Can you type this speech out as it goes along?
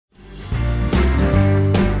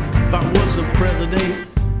a day,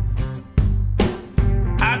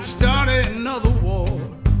 I'd start another war.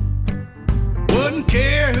 Wouldn't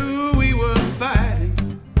care who we were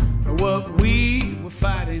fighting or what we were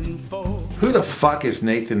fighting for. Who the fuck is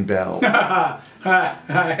Nathan Bell? I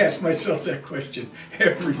ask myself that question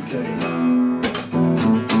every day.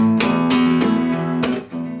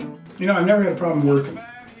 You know, I've never had a problem working.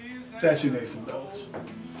 That's who Nathan Bell is.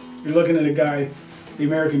 You're looking at a guy, the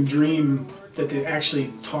American dream that they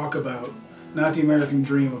actually talk about, not the American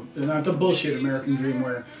dream, not the bullshit American dream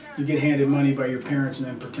where you get handed money by your parents and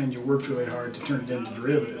then pretend you worked really hard to turn it into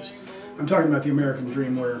derivatives. I'm talking about the American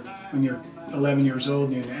dream where when you're 11 years old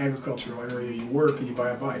and you're in an agricultural area, you work and you buy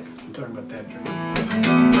a bike. I'm talking about that dream.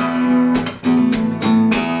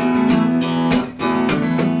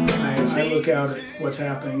 I look out at what's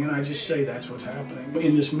happening and I just say that's what's happening.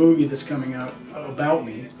 In this movie that's coming out about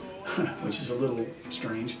me, which is a little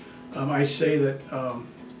strange, I say that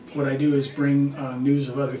what I do is bring news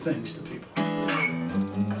of other things to people. A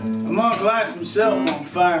monk lights himself on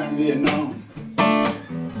fire in Vietnam.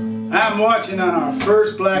 I'm watching on our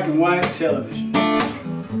first black and white television.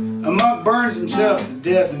 A monk burns himself to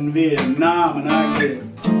death in Vietnam and I get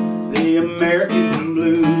the American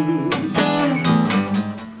blues.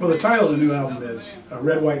 Well, the title of the new album is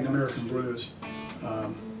Red, White, and American Blues.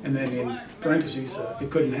 And then in parentheses, it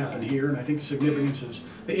couldn't happen here. And I think the significance is,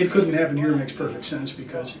 it couldn't happen here makes perfect sense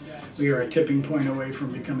because we are a tipping point away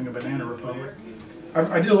from becoming a banana republic.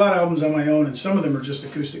 I did a lot of albums on my own, and some of them are just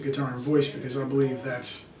acoustic guitar and voice because I believe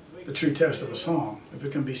that's the true test of a song, if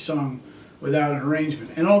it can be sung without an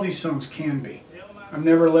arrangement. And all these songs can be. I've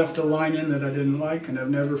never left a line in that I didn't like, and I've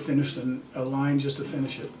never finished a line just to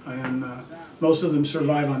finish it. And most of them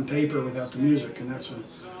survive on paper without the music, and that's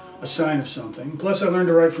a sign of something. Plus, I learned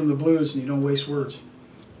to write from the blues, and you don't waste words.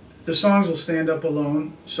 The songs will stand up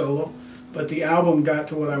alone, solo, but the album got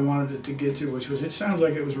to what I wanted it to get to, which was, it sounds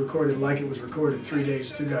like it was recorded 3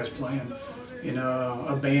 days, two guys playing, you know,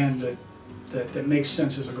 a band that makes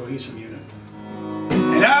sense as a cohesive unit.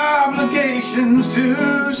 And obligations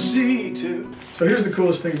to see to. So here's the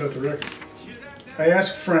coolest thing about the record. I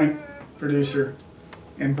asked Frank, producer,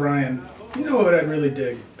 and Brian, you know what I'd really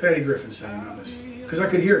dig? Patty Griffin singing on this. Because I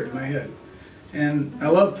could hear it in my head. And I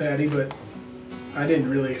love Patty, but I didn't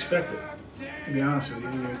really expect it, to be honest with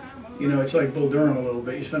you. You know, it's like Bull Durham a little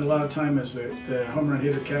bit. You spend a lot of time as the home run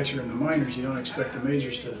hitter catcher in the minors. You don't expect the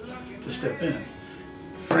majors to step in.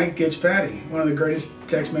 Frank gets Patty. One of the greatest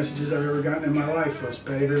text messages I've ever gotten in my life was,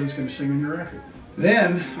 Patty Griffin's going to sing on your record.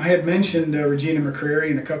 Then I had mentioned Regina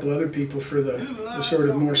McCrary and a couple other people for the sort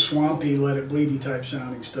of more swampy, let it bleedy type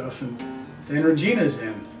sounding stuff, and then Regina's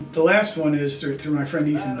in. The last one is through my friend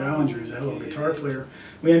Nathan Ballinger, who's a hell of a guitar player.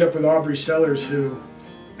 We end up with Aubrey Sellers, who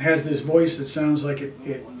has this voice that sounds like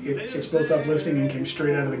it's both uplifting and came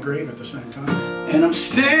straight out of the grave at the same time. And I'm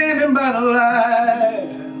standing by the light,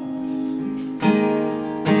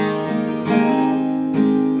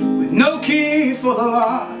 no key for the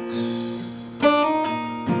locks.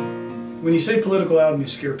 When you say political album, you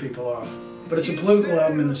scare people off. But it's a political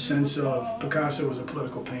album in the sense of Picasso was a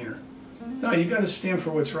political painter. No, you got to stand for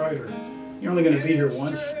what's right, or you're only going to be here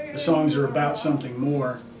once. The songs are about something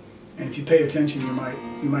more, and if you pay attention, you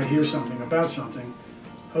might hear something about something.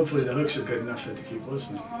 Hopefully the hooks are good enough to keep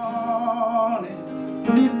listening.